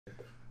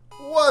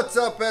What's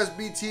up,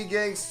 SBT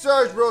gang?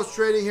 Surge Bros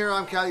Trading here.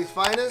 I'm Cali's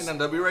finest.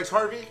 And I'm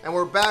WRXHarvey. And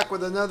we're back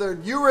with another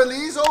new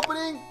release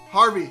opening.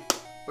 Harvey,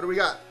 what do we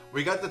got?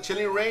 We got the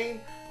Chilling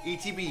Reign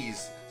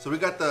ETBs. So we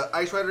got the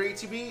Ice Rider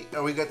ETB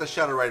and we got the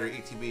Shadow Rider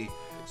ETB.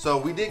 So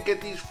we did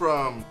get these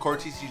from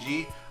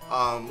WRXHarvey.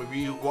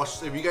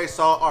 If you guys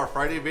saw our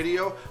Friday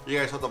video, you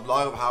guys saw the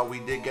vlog of how we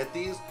did get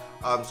these.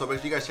 So make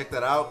sure you guys check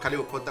that out. Cali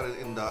will put that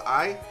in the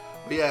eye.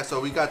 But yeah, so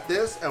we got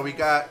this and we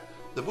got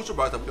the booster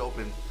bars that we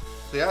opened.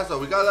 So yeah, so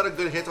we got a lot of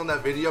good hits on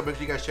that video. Make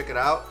sure you guys check it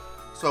out.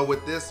 So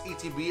with this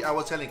ETB, I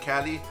was telling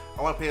Cali,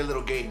 I want to play a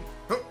little game.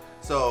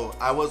 So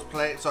I was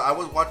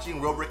watching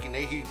Real Ricky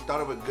Nate. He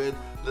thought of a good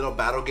little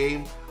battle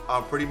game.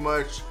 Pretty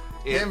much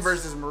him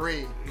versus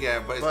Marie.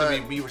 Yeah, but it's gonna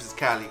be me versus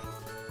Cali.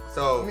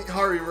 So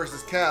Harvey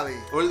versus Cali.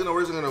 We're gonna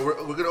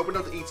open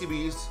up the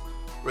ETBs.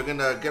 We're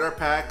gonna get our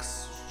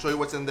packs, show you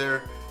what's in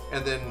there,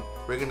 and then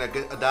we're gonna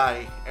get a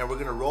die, and we're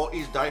gonna roll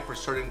each die for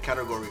certain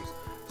categories.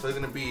 So it's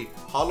gonna be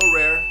Holo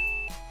Rare,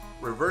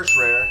 Reverse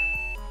Rare,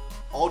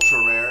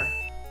 Ultra Rare,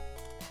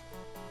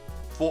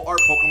 Full Art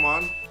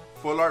Pokemon,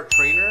 Full Art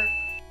Trainer,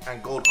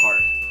 and Gold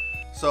Card.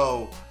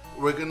 So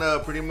we're gonna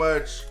pretty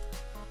much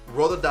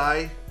roll the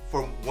die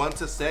from 1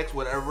 to 6,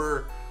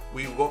 whatever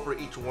we go for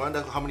each one.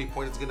 That's how many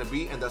points it's gonna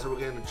be, and that's how we're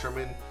gonna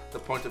determine the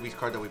points of each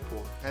card that we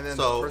pull. And then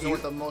the person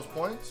with the most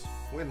points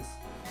wins.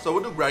 So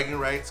we'll do bragging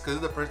rights because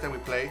it's the first time we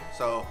play.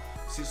 So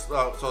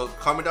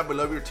comment down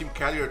below if you're Team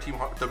Cali or Team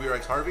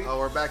WRXHarvey. Oh,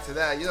 we're back to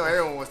that. You know,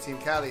 everyone was Team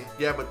Cali.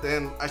 Yeah, but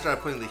then I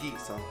started putting the heat,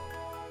 so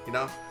you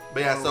know.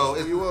 But yeah, so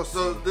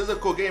this is a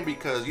cool game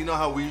because you know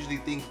how we usually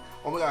think,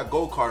 oh my god,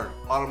 gold card,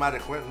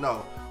 automatic win.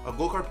 No, a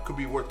gold card could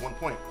be worth 1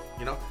 point.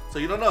 You know, so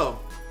you don't know.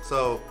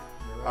 So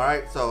all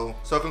right, so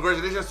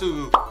congratulations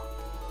to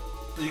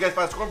you guys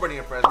found Score Bunny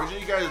and Friends. Make sure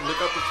you guys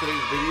look up to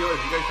today's video.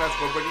 If you guys found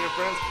Score Bunny and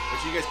Friends, make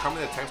sure you guys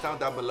comment the timestamp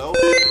down below.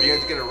 If you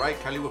guys get it right,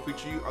 Cali will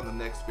feature you on the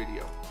next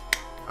video.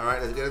 All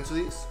right, let's get into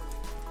these.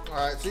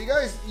 All right, so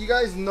you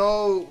guys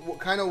know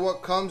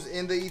what comes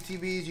in the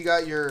ETBs. You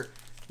got your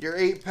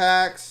 8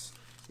 packs.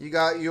 You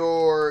got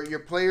your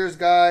player's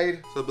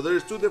guide. So, but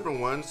there's 2 different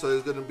ones. So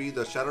there's gonna be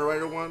the Shadow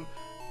Rider one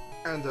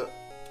and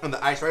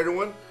the Ice Rider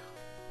one.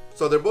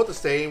 So they're both the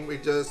same,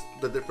 it's just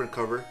the different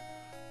cover.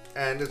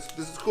 And this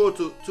is cool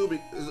too.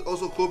 It's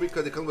also cool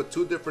because it comes with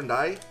 2 different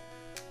die.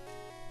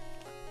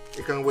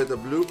 It comes with a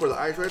blue for the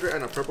Ice Rider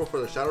and a purple for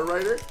the Shadow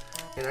Rider.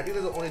 And I think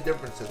that's the only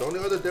differences. The only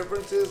other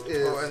differences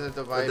is and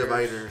the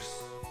dividers.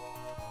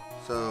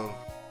 So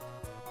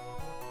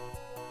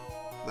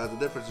that's the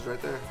differences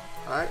right there.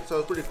 Alright, so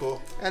it's pretty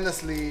cool. And the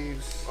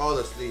sleeves. Oh,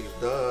 the sleeves.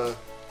 The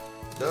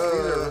sleeves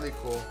are really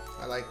cool.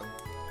 I like them.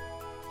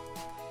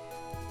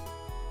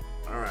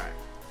 Alright.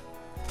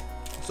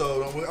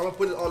 So I'm gonna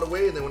put it all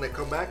away, and then when I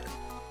come back,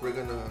 we're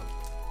gonna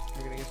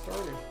get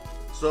started.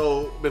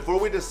 So before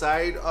we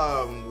decide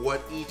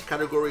what each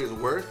category is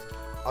worth,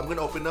 I'm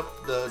gonna open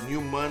up the new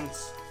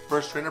month's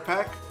first trainer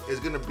pack. It's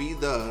gonna be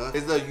the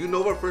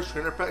Unova first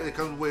trainer pack. It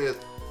comes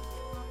with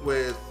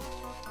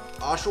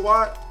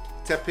Oshawott,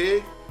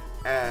 Tepig,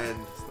 and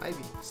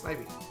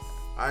Snivy.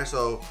 Alright,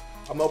 so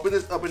I'm gonna open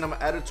this up and I'm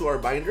gonna add it to our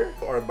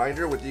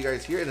binder with you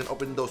guys here, and then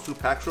open those 2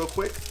 packs real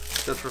quick,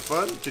 just for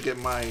fun, to get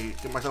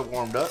myself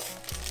warmed up.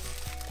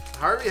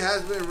 Harvey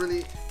has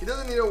been he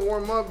doesn't need to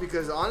warm up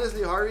because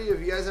honestly, Harvey,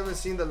 if you guys haven't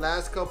seen the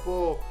last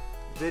couple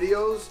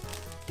videos,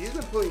 he's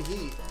been pulling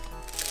heat.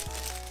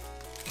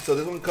 So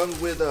this one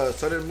comes with a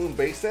Sun and Moon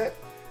base set,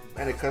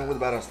 and it comes with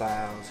battle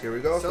styles. Here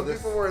we go. Some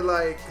people were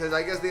like, because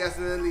I guess they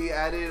accidentally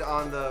added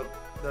on the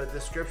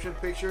description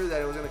picture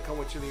that it was going to come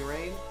with Chilling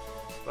Reign,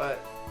 but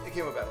it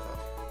came with battle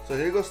styles. So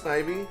here goes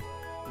Snivy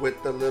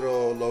with the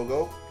little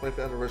logo,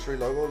 25th anniversary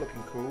logo,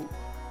 looking cool.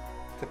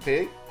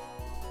 Tepig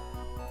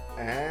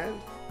and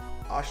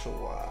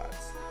Oshawott.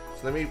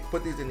 So let me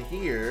put these in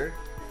here.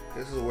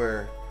 This is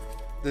where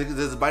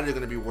this binder is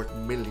going to be worth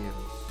millions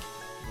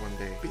one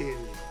day.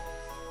 Billions.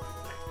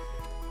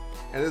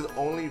 And this is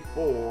only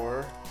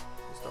for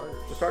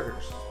the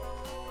starters.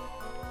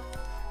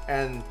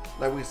 And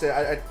like we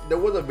said, there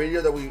was a video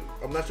that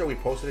I'm not sure we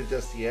posted it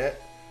just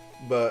yet,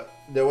 but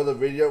there was a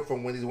video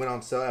from when these went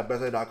on sale at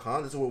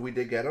bestbuy.com. This is where we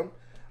did get them.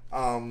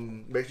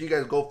 Make sure you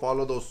guys go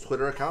follow those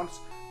Twitter accounts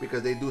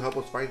because they do help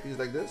us find things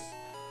like this.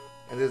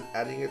 And just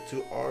adding it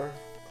to our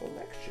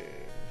collection.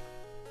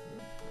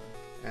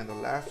 And the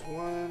last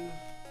one,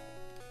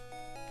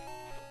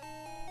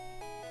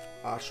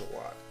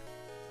 Oshawott.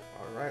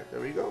 Alright,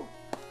 there we go.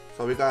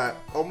 So we got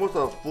almost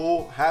a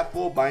half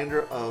full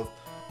binder of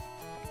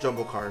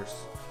jumbo cards.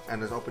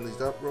 And let's open these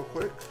up real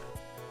quick.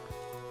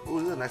 Ooh,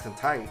 this is nice and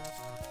tight.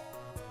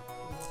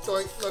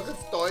 Look at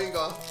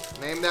Stoiga.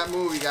 Name that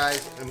movie,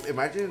 guys.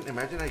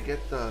 Imagine I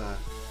get the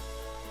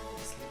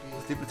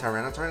Sleepy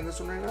Tyranitar in this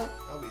one right now.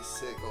 I'll be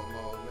sick,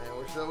 oh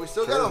man. We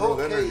still got a whole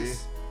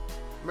case.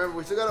 Remember,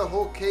 we still got a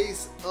whole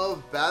case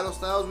of battle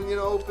styles we need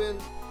to open.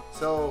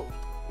 So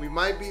we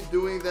might be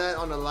doing that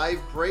on a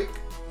live break.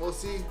 We'll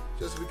see.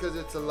 Just because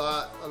it's a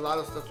lot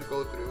of stuff to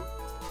go through.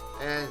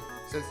 And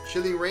since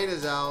Chilling Reign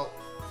is out,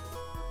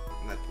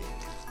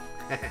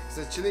 nothing.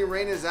 Since Chilling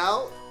Reign is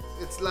out,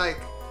 it's like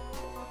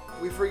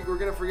we're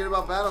gonna forget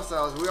about battle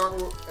styles.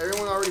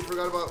 Everyone already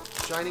forgot about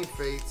Shining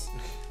Fates.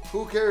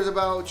 Who cares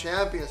about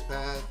Champions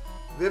Path?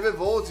 Vivid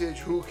Voltage,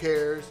 who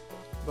cares?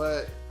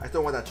 But I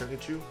still want that Chunky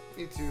Chew.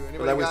 Me too.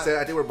 But like we said,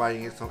 I think we're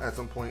buying it at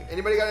some point.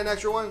 Anybody got an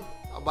extra one?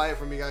 I'll buy it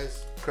from you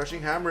guys.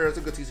 Crushing Hammer is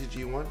a good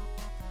TCG one.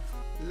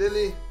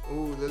 Lily.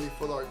 Ooh, Lily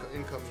full art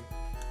incoming.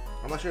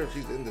 I'm not sure if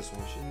she's in this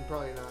one. She's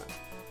probably not.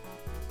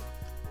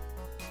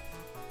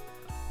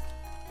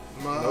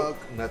 Nope,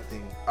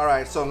 nothing.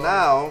 Alright, so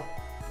now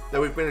that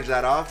we finished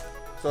that off,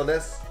 so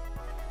let's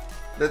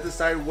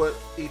decide what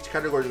each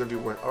category is going to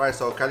be worth. Alright,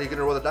 so Kylie, you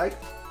gonna roll the die?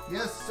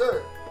 Yes,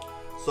 sir.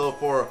 So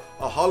for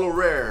a holo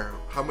rare,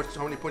 how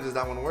many points is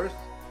that one worth?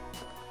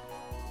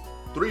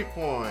 3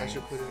 points. I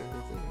should put it in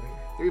the thing right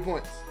here. 3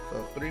 points.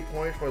 So 3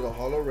 points for the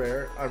holo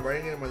rare. I'm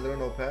writing it in my little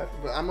notepad.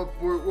 But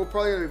we're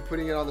probably gonna be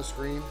putting it on the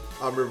screen.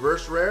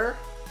 Reverse rare.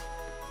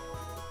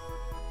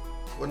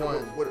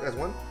 What? As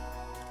one?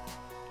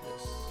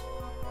 Yes.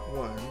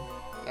 1.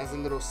 That's a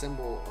little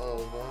symbol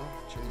of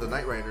the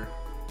Knight Rider.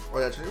 Oh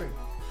yeah, Cherry Ring.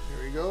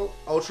 Here we go.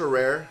 Ultra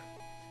rare.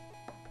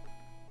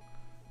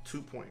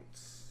 2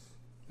 points.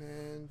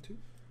 And 2.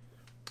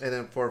 And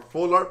then for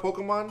full art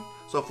Pokemon,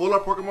 so full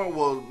art Pokemon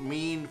will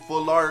mean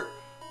full art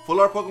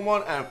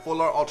Pokemon and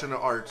full art alternate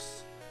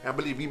arts. And I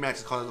believe VMAX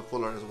is called as a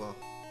full art as well.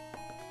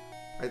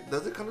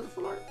 Does it count as a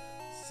full art?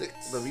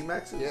 6. The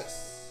VMAX is?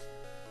 Yes.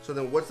 So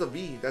then what's the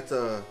V? That's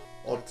a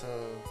ultra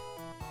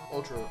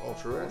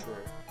rare.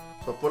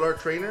 So full art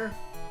trainer.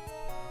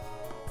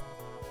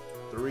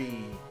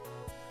 3.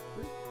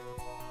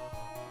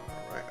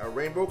 Alright, a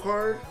rainbow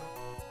card.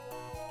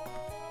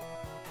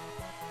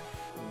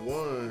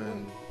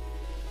 1.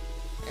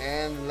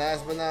 And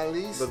last but not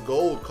least, the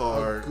gold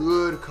card. A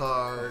good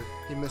card.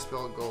 He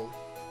misspelled gold.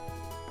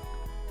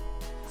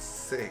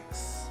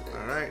 6.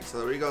 Alright, so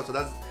there we go. So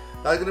that's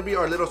gonna be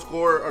our little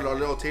score or our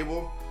little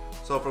table.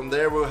 So from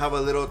there we'll have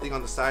a little thing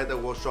on the side that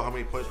will show how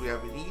many points we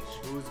have in each.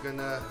 Who's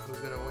gonna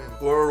win?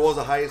 Whoever rolls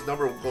the highest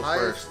number goes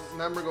highest first.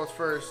 Number goes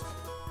first.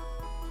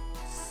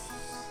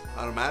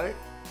 Automatic?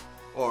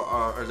 Or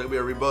is there gonna be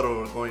a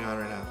rebuttal going on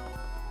right now?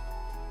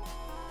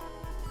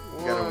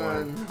 You got a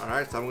 1.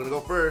 Alright, so I'm gonna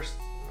go first.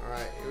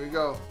 Alright, here we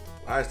go.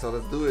 Alright, so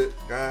let's do it,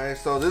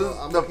 guys. So this is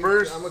the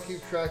first. I'm gonna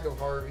keep track of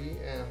Harvey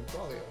and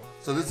Claudio.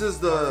 So this is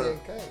the.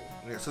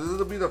 Yeah, so this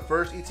will be the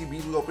first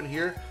ETBs we open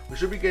here. We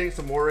should be getting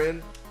some more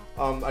in.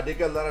 I did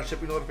get a lot of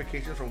shipping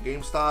notifications from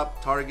GameStop,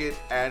 Target,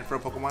 and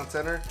from Pokemon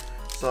Center.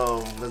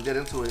 So let's get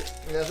into it.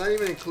 And that's not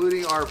even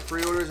including our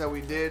pre-orders that we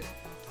did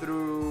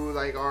through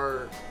like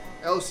our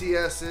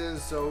LCSs.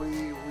 So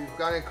we've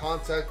got in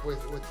contact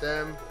with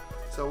them.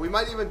 So we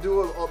might even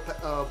do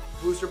a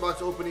booster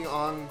box opening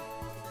on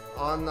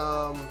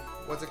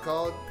what's it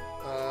called?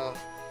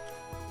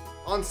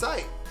 On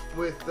site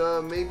with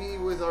maybe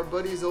with our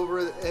buddies over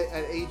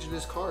at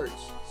Ageless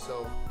Cards.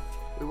 So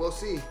we will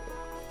see.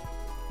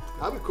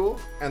 That'd be cool.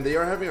 And they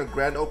are having a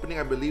grand opening,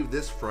 I believe,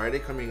 this Friday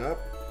coming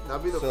up. That'll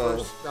be the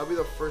first. That'll be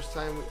the first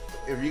time.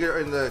 If you are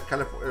in the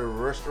California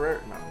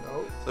restaurant,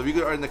 no. So if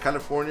you are in the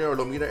California or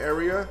Lomita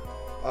area,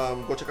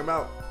 go check them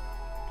out.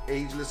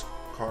 Ageless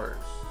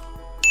Cards.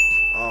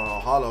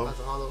 Holo. That's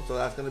a holo. So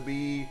that's gonna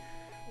be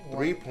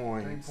 3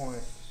 points. 3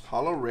 points.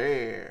 Holo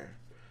rare.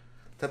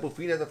 Tapu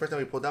Fini, that's the first time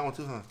we pulled that one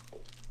too, huh?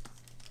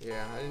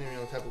 Yeah, I didn't even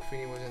know Tapu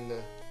Fini was in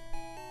the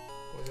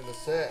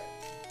set.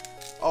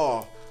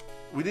 Oh,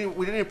 we didn't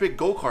even pick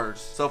gold cards.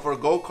 So for a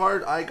gold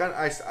card, I got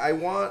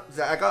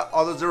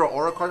all the Zero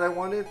Aura cards I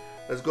wanted.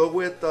 Let's go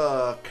with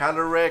the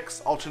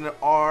Calyrex alternate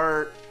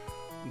art,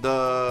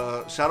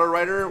 the Shadow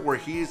Rider where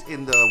he's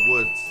in the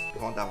woods. I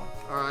want that one.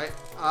 All right,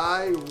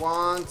 I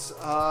want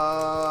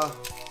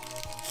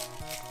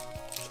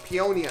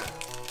Peonia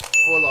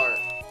full art.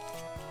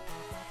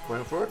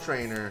 Going for a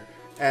trainer,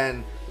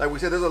 and like we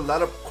said, there's a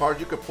lot of cards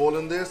you could pull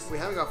in this. We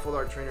haven't got full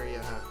art trainer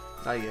yet, huh?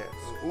 Not yet.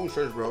 Ooh,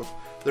 search bros.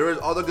 There is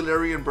all the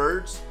Galarian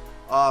birds.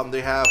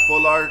 They have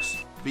full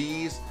arts,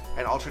 bees,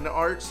 and alternate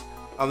arts.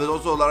 There's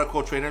also a lot of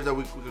cool trainers that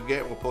we could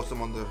get. We'll post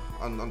them on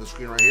the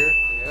screen right here.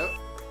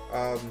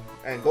 Yep.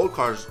 And gold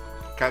cards.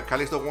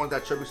 Callisto wants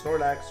that Chubby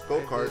Snorlax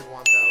gold card. I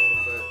want that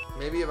one, but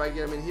maybe if I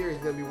get him in here, he's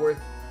gonna be worth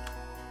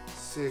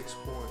 6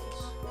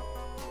 points.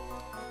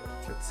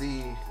 Let's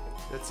see.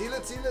 Let's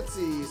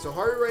see. So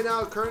Harvey right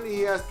now, currently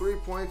he has 3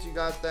 points. You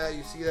got that.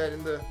 You see that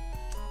in the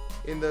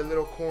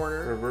little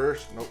corner.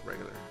 Reverse, nope,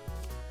 regular.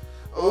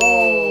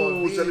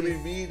 Oh, Celebi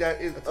V,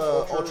 that is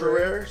ultra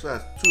rare, so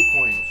that's 2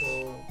 points.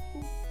 So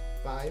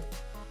 5.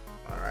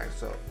 Alright,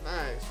 so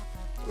nice.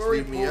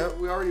 We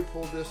already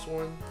pulled this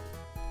one.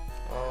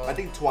 I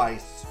think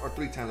twice or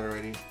 3 times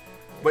already.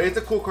 But it's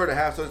a cool card to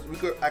have, so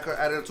I could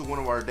add it to one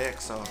of our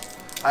decks. So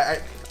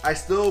I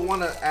still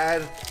want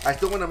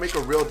to make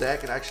a real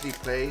deck and actually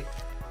play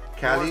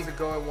Cali. To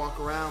go and walk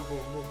around, boom,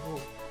 boom,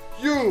 boom.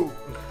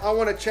 I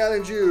want to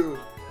challenge you.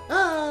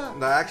 Ah.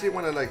 No, I actually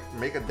want to like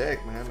make a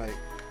deck, man. Like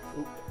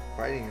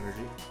fighting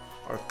energy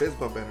or fizz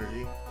bump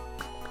energy.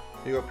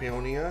 You got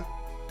Peonia.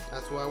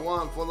 That's what I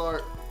want. Full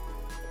art.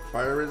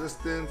 Fire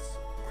resistance.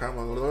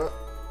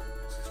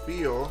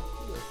 Spio.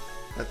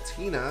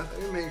 Katina.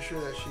 Let me make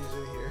sure that she's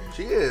in here.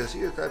 She is.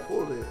 I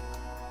pulled it.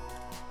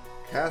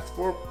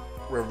 Cathforp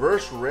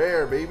reverse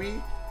rare,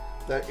 baby.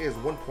 That is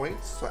 1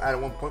 point. So add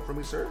 1 point for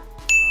me, sir.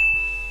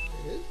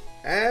 It is?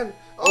 And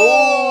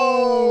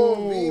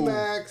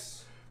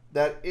VMAX.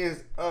 That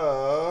is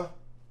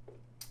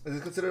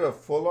it considered a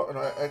full art?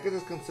 No, I guess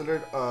it's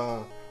considered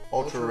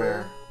ultra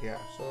rare. Yeah.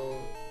 So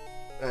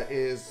that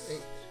is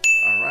 8.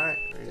 All right.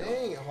 There you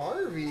Dang,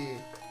 Harvey.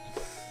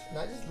 And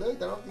I just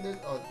looked. I don't think there's.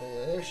 Oh,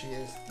 there she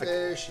is.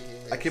 There she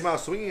is. I came out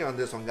swinging on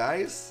this one,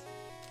 guys.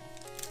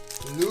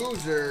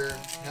 Loser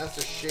has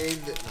to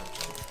shave it. No.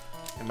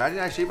 Imagine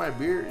I shave my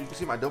beard. You can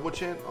see my double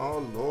chin. Oh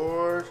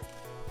Lord.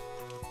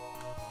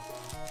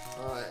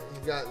 Alright,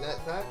 you got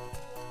that back?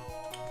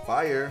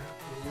 Fire.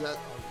 You got.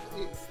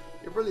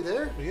 You're really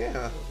there? Yeah.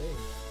 Oh, dang.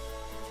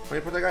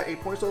 20 points. I got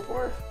 8 points so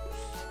far.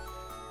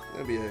 It's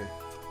gonna be a.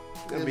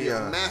 It's gonna be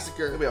a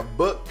massacre. It's gonna be a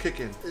butt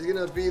kicking. It's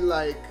gonna be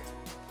like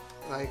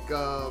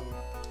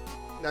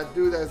that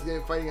dude that's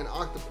getting fighting an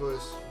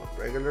octopus.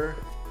 Regular.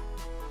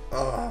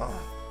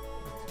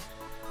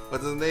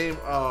 What's his name?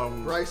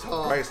 Bryce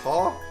Hall. Bryce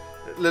Hall.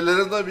 Let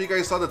us know if you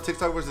guys saw the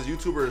TikTok versus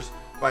YouTubers.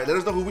 Right, let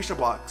us know who we should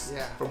box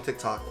from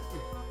TikTok.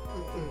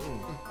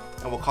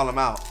 And we'll call them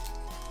out.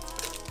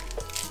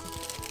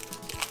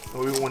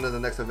 And we one of the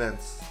next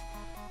events.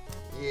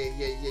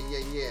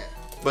 Yeah.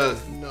 But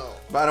no.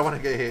 But I don't want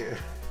to get hit.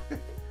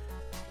 That's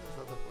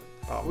not the point.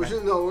 Oh, we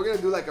should no. We're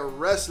gonna do like a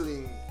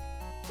wrestling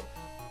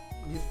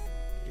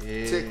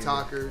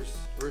TikTokers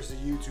versus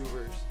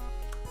YouTubers,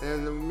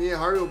 and me and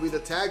Harvey will be the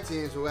tag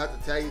team, so we'll have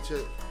to tag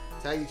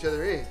each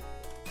other in.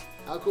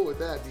 How cool would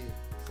that be?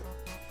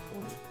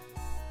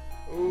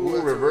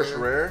 Ooh, reverse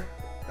rare.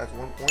 That's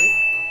 1 point.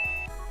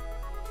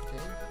 Okay.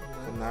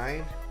 So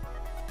 9.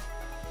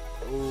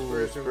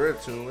 Ooh,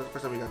 Spirit Tomb. That's the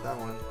first time we got that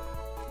one.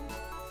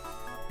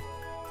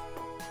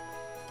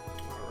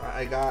 Alright,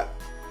 I got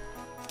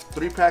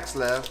 3 packs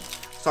left.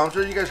 So I'm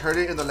sure you guys heard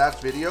it in the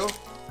last video.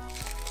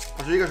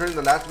 But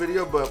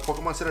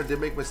Pokemon Center did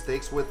make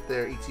mistakes with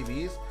their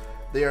ETBs.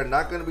 They are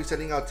not going to be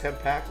sending out 10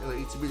 packs, and the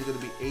ETBs are going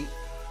to be 8.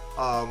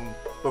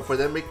 But for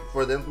them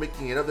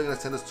making it up, they're going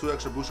to send us 2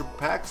 extra booster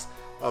packs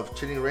of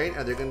Chilling Rain,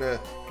 and they're going to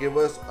give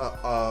us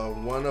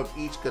one of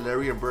each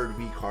Galarian Bird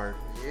V card.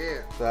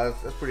 Yeah. So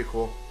that's pretty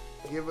cool.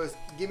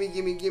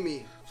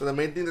 Gimme. So the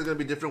main thing that's going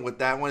to be different with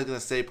that one is going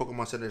to say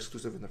Pokemon Center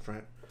exclusive in the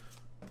front.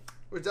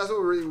 Which that's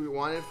what we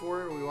wanted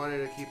for it. We wanted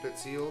to keep it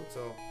sealed,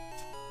 so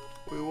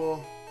we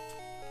will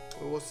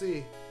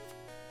see.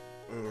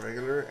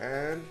 Regular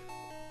and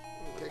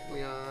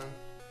Kecleon.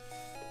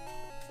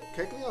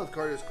 Kecleon's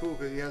card is cool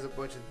because he has a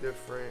bunch of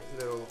different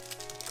little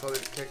colored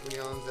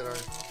Kecleons that are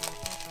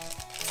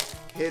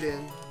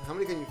hidden. How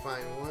many can you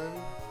find?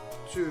 1,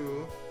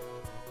 2,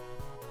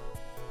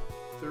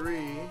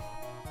 3,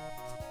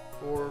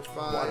 4,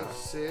 5,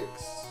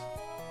 6,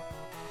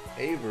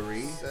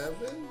 Avery,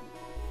 7,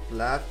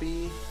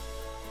 Lappy,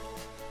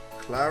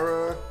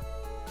 Clara,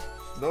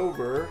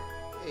 Snover,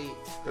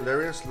 8,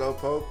 Galarian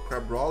Slowpoke,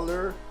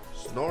 Crabrawler,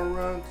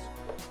 Snorunt,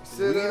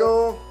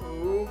 Weedle.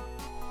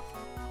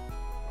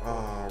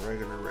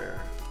 Regular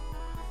rare.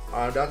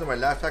 Down to my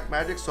last pack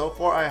magic. So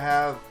far I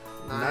have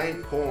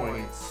 9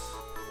 points,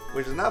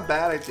 which is not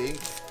bad, I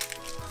think.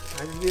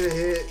 I just need to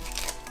hit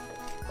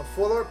a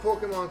full art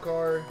Pokemon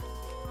card,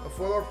 a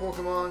full art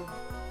Pokemon,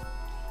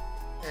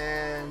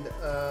 and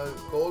a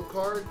gold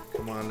card.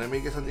 Come on, let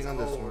me get something on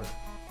this one.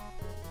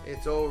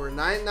 It's over.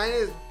 9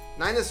 is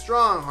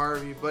strong,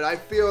 Harvey, but I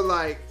feel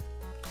like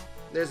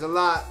there's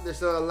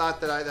still a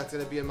lot that's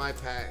gonna be in my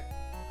pack.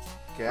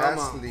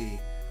 Ghastly,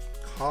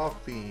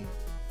 Coffee,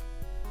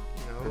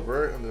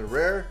 Revert on the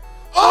rare.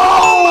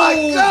 Oh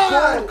my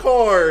God! Gold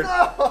card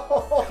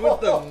No!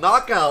 with the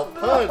knockout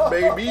punch,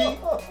 baby.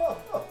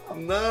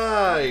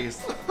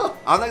 Nice.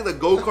 I'm like the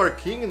gold card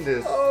king in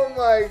this. Oh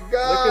my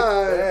God! Look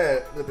at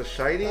that with the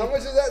shiny. How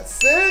much is that?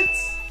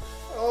 6?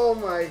 Oh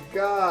my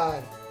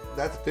God!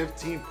 That's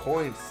 15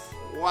 points.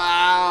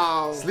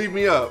 Wow! Sleeve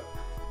me up.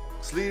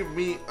 Sleeve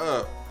me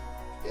up.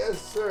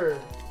 Yes, sir.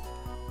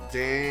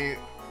 Dang.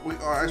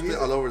 I spit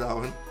all over that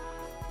one.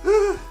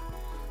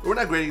 We're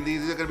not grading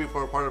these. These are going to be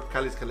for part of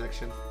Kylie's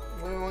collection.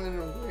 What am I going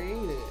to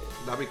grade it?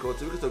 That'd be cool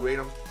too. We can still grade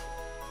them.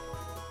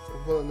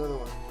 We'll pull another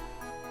one.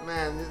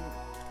 Man,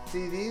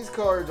 see, these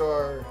cards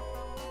are...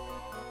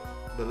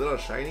 The little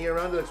shiny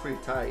around it looks pretty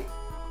tight.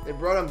 They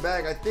brought them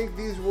back. I think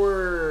these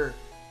were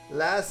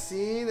last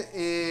seen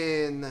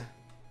in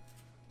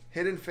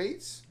Hidden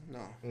Fates?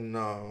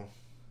 No.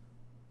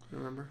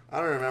 Remember? I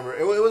don't remember.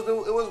 It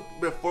was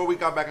before we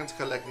got back into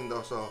collecting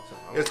though, so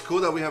it's cool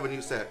that we have a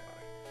new set.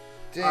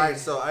 Dang. Alright,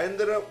 so I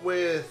ended up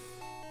with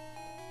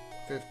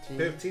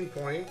 15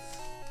 points.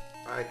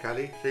 Alright,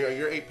 Kylie. Here you go,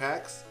 your 8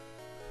 packs.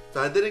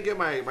 So I didn't get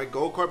my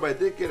gold card, but I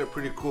did get a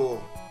pretty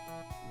cool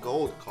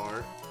gold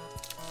card.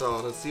 So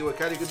let's see what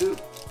Kylie could do.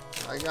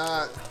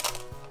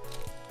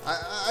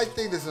 I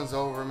think this one's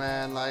over,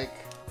 man. Like,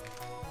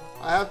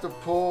 I have to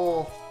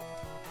pull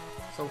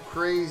some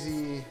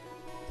crazy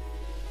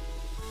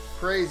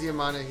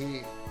amount of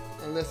heat,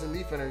 unless it's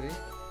Leaf Energy.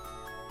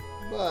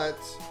 But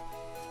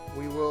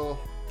we will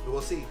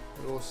see.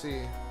 We will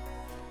see.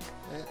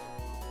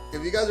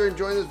 If you guys are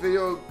enjoying this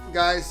video,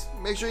 guys,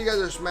 make sure you guys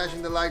are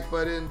smashing the like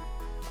button.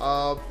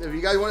 If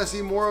you guys want to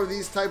see more of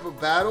these type of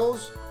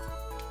battles,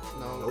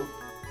 Nope.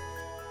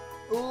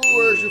 Ooh,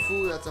 where's your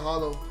food? That's a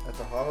hollow. That's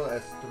a hollow.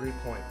 That's 3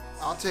 points.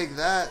 I'll take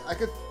that. I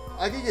could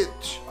get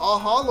all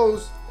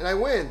hollows and I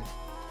win.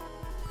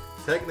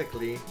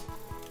 Technically,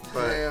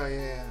 but hell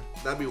yeah.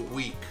 That'd be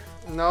weak.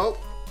 Nope.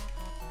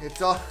 It's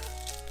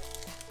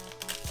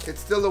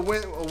still a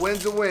win. A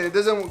win's a win. It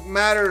doesn't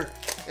matter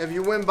if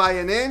you win by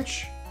an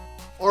inch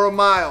or a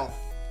mile.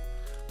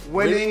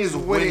 Winning is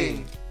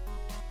winning.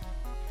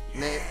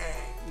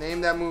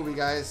 Name that movie,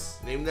 guys.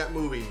 Name that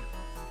movie.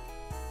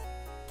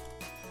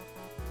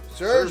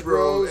 Surge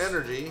Bros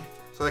Energy.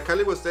 So like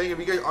Kylie was saying, if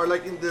you guys are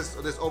liking this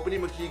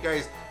opening, make sure you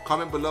guys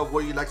comment below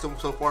what you like so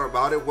far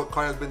about it. What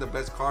card has been the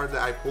best card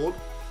that I pulled?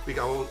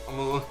 Because I'm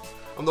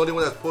the only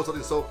one that's pulled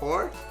something so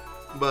far.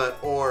 But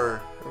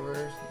or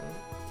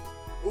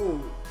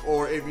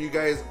if you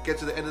guys get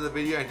to the end of the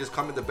video and just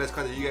comment the best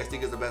card that you guys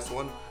think is the best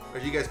one, or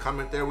you guys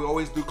comment there. We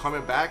always do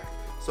comment back,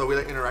 so we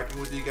like interacting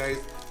with you guys.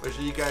 Make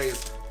sure you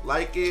guys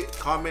like it,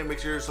 comment, make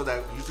sure so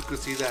that YouTube could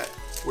see that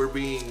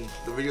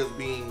the video's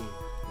being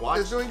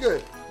watched. It's doing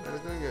good.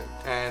 It's doing good.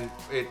 And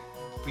it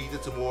feeds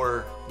it to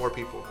more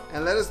people.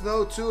 And let us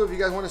know too if you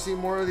guys want to see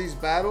more of these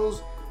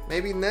battles.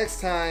 Maybe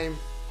next time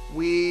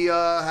we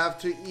have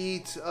to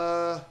eat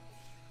a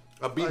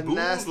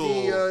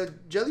nasty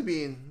jelly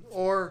bean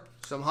or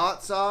some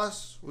hot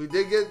sauce. We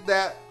did get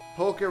that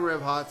poke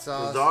rib hot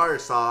sauce. Bizarre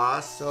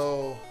sauce.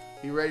 So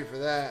be ready for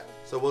that.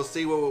 So we'll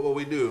see what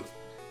we do.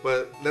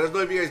 But let us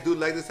know if you guys do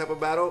like this type of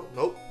battle.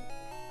 Nope.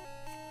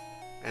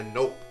 And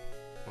nope.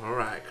 All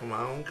right, come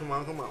on.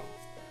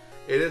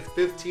 It is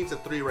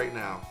 15-3 right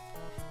now.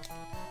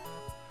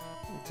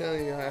 I'm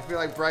telling you, I feel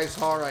like Bryce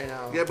Hall right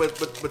now. Yeah, but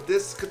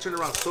this could turn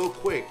around so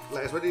quick.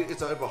 Like especially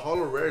if a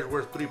hollow rare is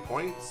worth 3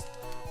 points.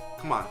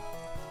 Come on.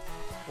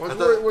 What's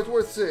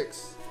worth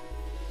 6?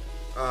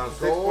 6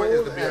 points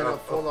is to be a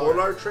full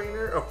art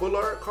trainer, a full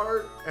art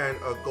card, and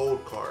a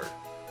gold card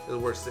is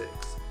worth 6.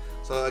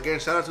 So again,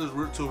 shout out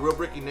to Real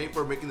Bricky Nate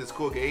for making this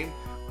cool game.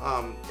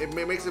 It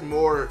makes it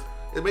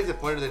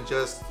funner than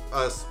just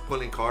us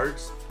pulling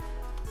cards,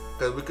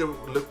 because we could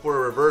look for a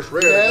reverse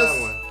rare in that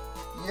one.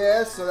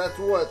 Yes, so that's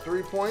what,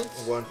 3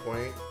 points? 1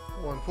 point.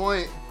 1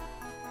 point.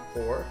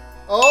 4.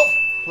 Oh,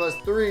 plus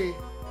 3.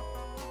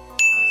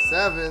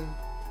 7.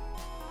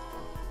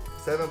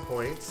 7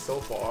 points so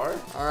far.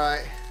 All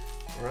right.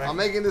 I'm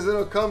making this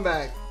little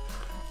comeback.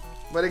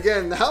 But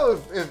again, now how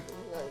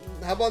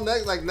about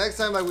next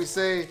time, like we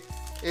say,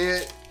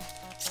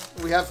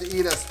 we have to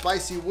eat a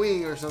spicy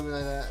wing or something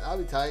like that. I'll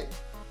be tight.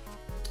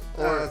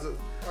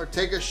 Or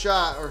take a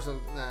shot or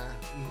something. Nah.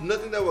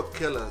 Nothing that will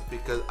kill us,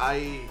 because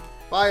I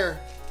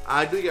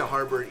do get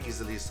heartburn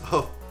easily,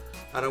 so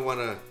I don't want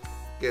to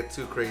get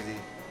too crazy.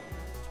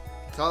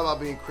 It's all about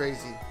being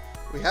crazy.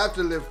 We have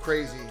to live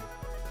crazy.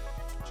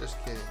 Just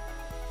kidding.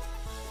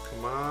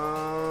 Come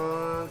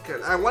on.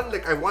 I want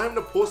him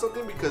to pull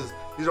something because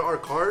these are our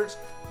cards.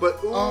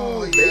 But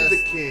ooh, yes.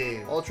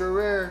 King. Ultra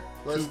rare.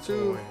 Plus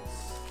 2.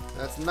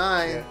 That's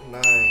 9. Yeah,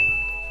 9.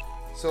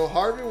 So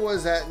Harvey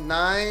was at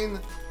 9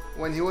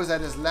 when he was at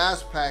his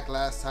last pack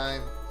last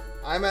time.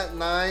 I'm at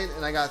 9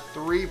 and I got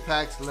 3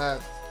 packs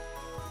left.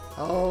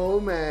 Oh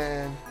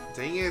man.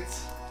 Dang it.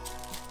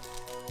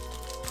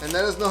 And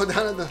let us know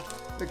down in the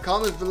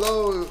comments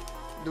below.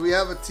 Do we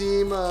have a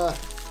team?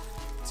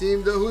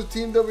 Who's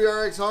Team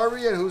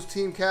WRXHarvey and who's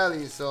Team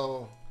Cali?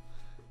 So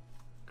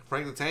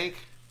Frank the Tank.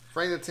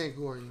 Frank the Tank.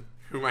 Who are you?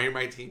 Who are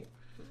my team?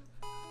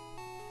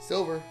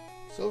 Silver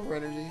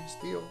energy,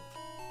 steel.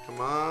 Come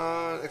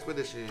on,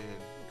 Expedition.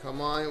 Come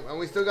on, and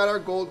we still got our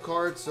gold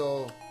card,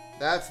 so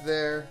that's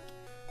there.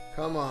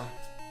 Come on.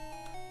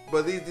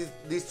 But these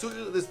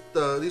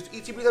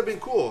ETBs have been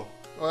cool.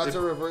 Oh, that's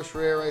a reverse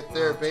rare right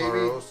there, baby.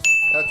 Taros,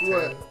 that's 10.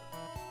 what?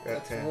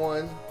 That's 10.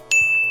 1.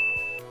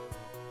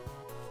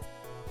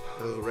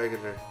 That was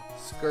regular.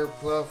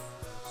 Slurpuff.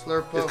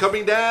 It's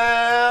coming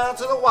down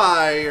to the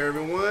wire,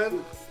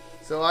 everyone.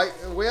 So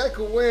the way I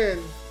could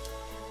win,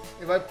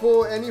 if I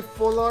pull any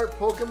full art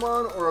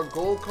Pokemon or a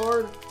gold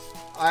card,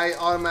 I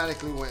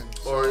automatically win.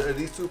 So. Or if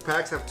these 2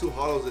 packs have 2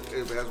 hollows, if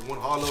it has 1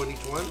 hollow in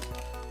each one,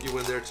 you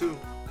win there too.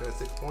 That's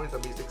 6 points.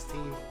 That'll be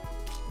 16.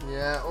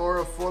 Yeah, or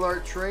a full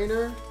art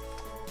trainer.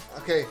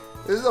 Okay,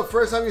 this is the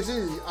first time you see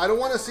these. I don't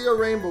want to see a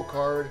rainbow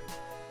card,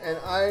 and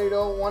I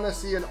don't want to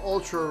see an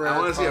ultra rare. I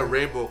want to see a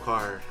rainbow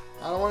card.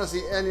 I don't want to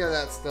see any of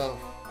that stuff.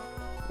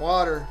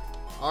 Water.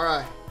 All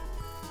right,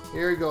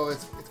 here we go.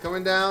 It's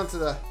coming down to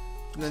the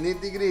nitty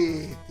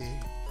gritty.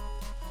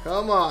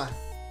 Come on.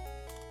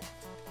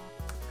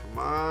 Come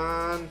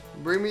on.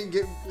 Bring me.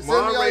 Come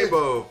on,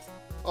 rainbow.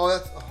 Oh,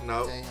 that's. Oh,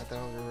 no. Dang, I thought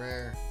it was a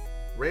rare.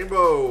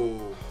 Rainbow.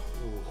 Ooh.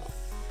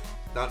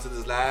 Down to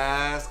this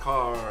last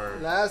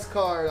card. Last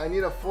card. I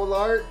need a full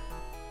art.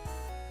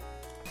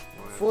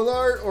 Full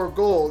art or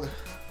gold.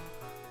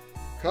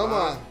 Come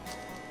on.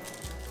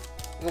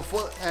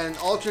 Well, and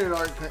alternate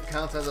art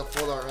counts as a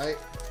full art, right?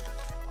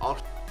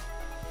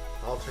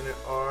 Alternate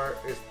art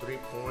is 3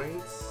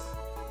 points.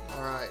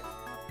 Alright.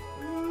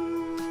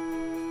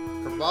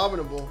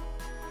 Abominable.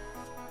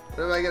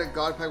 What if I get a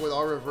god pack with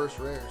all reverse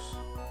rares?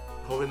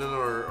 Hoping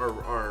or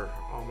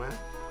oh man.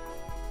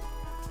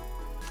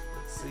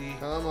 Let's see.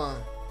 Come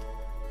on.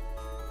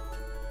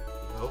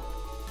 Nope.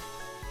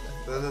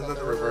 That's not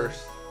the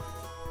reverse.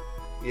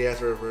 Yeah,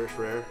 it's a reverse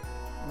rare.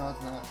 No,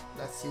 it's not.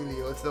 That's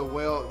Celio. It's the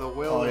whale. The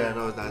whale. Oh yeah,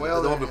 no, it's not.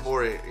 It's the one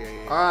before it.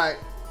 Yeah. All right.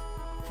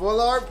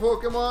 Full art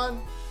Pokemon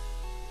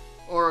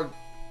or a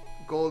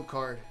gold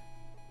card.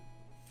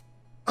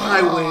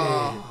 I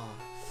win.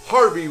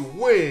 Harvey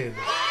win.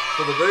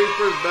 So the very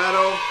first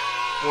battle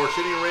for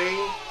Shitty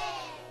Rain,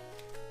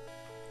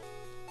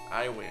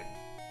 I win.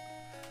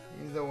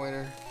 He's the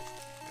winner.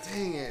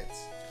 Dang it.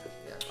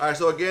 Yeah. All right.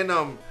 So again,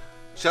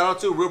 shout out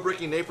to Real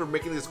Breaking Nate for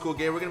making this cool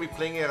game. We're gonna be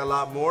playing it a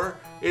lot more.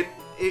 It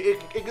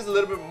gets a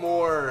little bit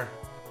more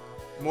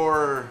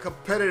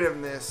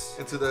competitiveness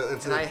into the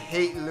and I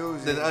hate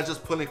losing. Than us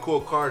just pulling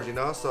cool cards, you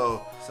know.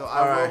 So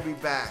I will be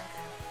back.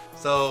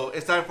 So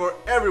it's time for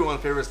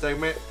everyone's favorite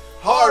segment,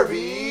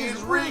 Harvey's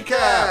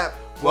Recap.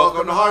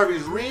 Welcome to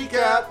Harvey's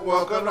Recap.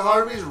 Welcome to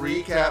Harvey's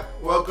Recap.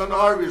 Welcome to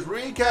Harvey's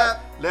Recap.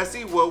 Let's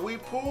see what we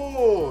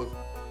pulled.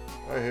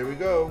 All right, here we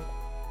go.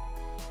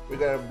 We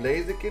got a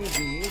Blaziken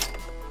V.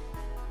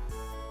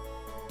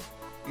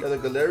 You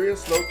have the Galarian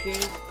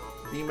Slowking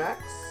VMAX.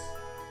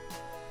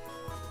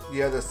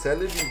 You have the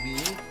Celebi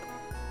V.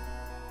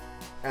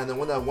 And the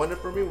one that won it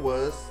for me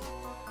was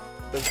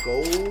the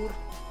Gold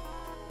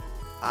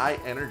Eye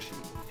Energy.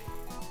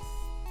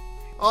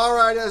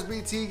 Alright,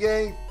 SBT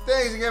gang,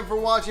 thanks again for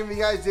watching. If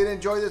you guys did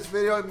enjoy this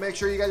video, make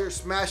sure you guys are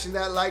smashing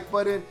that like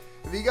button.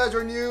 If you guys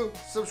are new,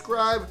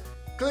 subscribe,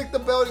 click the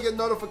bell to get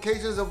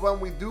notifications of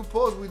when we do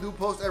post. We do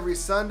post every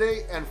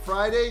Sunday and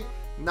Friday,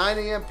 9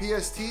 a.m.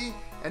 PST,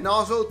 and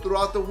also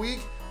throughout the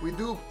week, we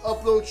do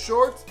upload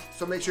shorts,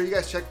 so make sure you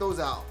guys check those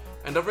out.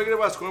 And don't forget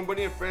about Scoring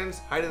Bunny and Friends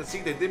Hide and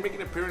Seek. They did make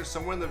an appearance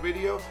somewhere in the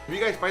video. If you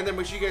guys find them,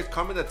 make sure you guys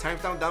comment the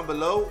timestamp down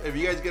below. If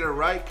you guys get it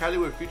right, Kylie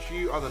will feature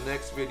you on the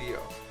next video.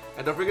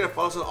 And don't forget to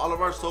follow us on all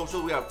of our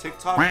socials. We have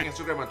TikTok,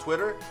 Instagram, and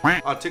Twitter.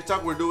 On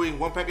TikTok, we're doing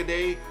 1 pack a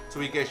day, so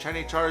we get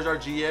Shiny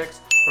Charizard GX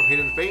from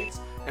Hidden Fates.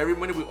 Every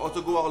Monday, we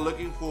also go out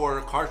looking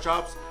for card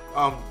shops,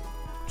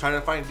 trying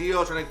to find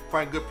deals, trying to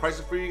find good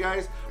prices for you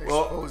guys.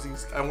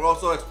 And we're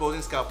also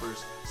exposing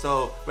scalpers.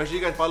 So make sure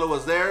you guys follow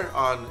us there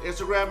on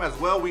Instagram as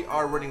well. We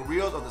are running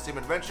reels of the same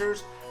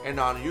adventures, and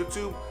on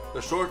YouTube,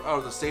 the short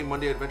of the same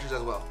Monday adventures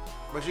as well.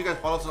 Make sure you guys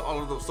follow us on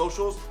all of those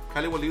socials.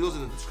 Kylie will leave those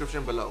in the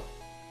description below.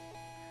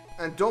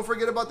 And don't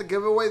forget about the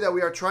giveaway that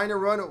we are trying to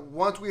run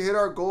once we hit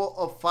our goal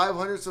of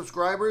 500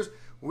 subscribers.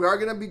 We are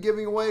going to be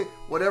giving away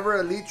whatever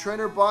Elite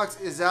Trainer box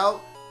is out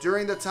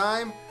during the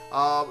time.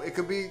 It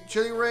could be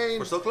Chilling Rain.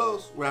 We're so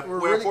close. We're at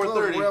really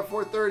 4:30. Close. We're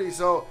at 4:30.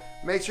 So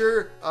make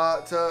sure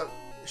to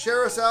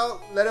share us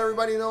out. Let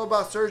everybody know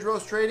about Surge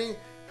Rose Trading.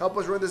 Help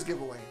us run this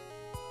giveaway.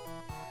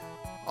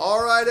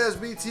 Alright,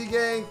 SBT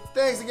gang.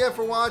 Thanks again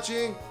for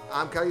watching.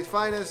 I'm Cali's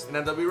Finest. And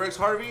I'm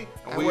WRXHarvey.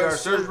 And we are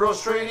Surge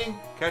Rose Trading.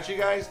 Catch you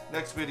guys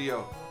next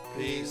video.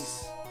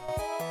 Peace.